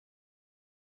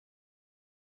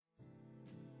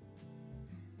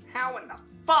How in the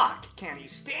fuck can you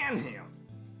stand him?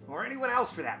 Or anyone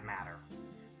else for that matter?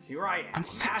 Here I am,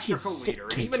 masterful leader,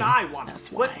 and even I want to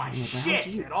flip my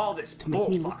shit at all this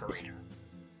bullfuckery.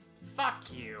 Fuck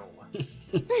you.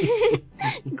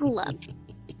 Glub.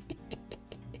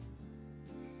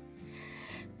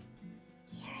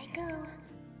 Here I go.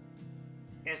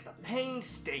 It's the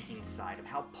painstaking side of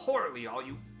how poorly all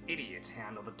you idiots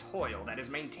handle the toil that is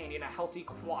maintaining a healthy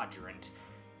quadrant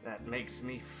that makes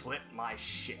me flip my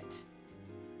shit.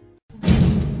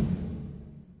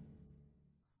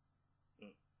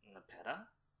 Nepeta?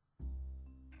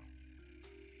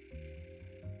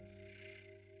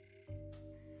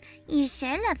 You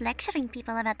sure love lecturing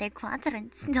people about their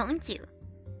quadrants, don't you?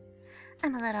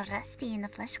 I'm a little rusty in the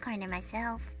flesh corner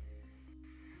myself.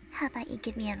 How about you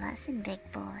give me a lesson, big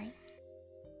boy?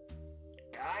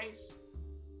 Guys?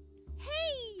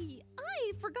 Hey!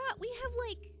 I forgot we have,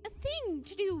 like, a thing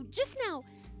to do just now.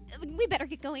 We better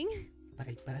get going.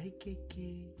 Bye-bye,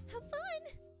 Kiki. Have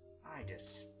fun! I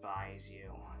despise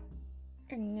you.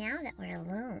 And now that we're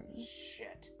alone...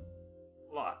 Shit.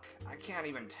 Look, I can't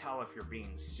even tell if you're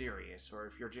being serious or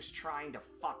if you're just trying to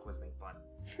fuck with me, but...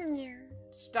 Yeah.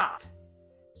 Stop!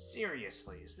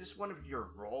 Seriously, is this one of your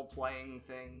role-playing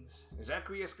things? Is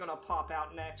Equius gonna pop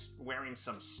out next, wearing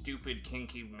some stupid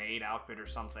kinky maid outfit or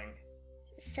something?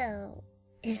 So,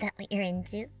 is that what you're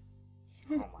into?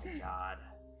 Oh my god.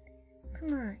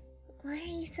 Come on, why are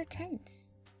you so tense?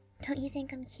 Don't you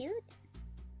think I'm cute?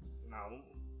 No.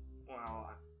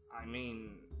 Well, I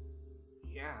mean...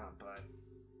 Yeah, but...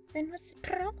 Then what's the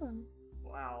problem?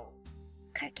 Well...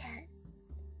 Carcat,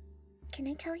 can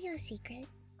I tell you a secret?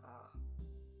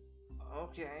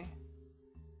 Okay.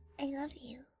 I love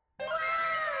you.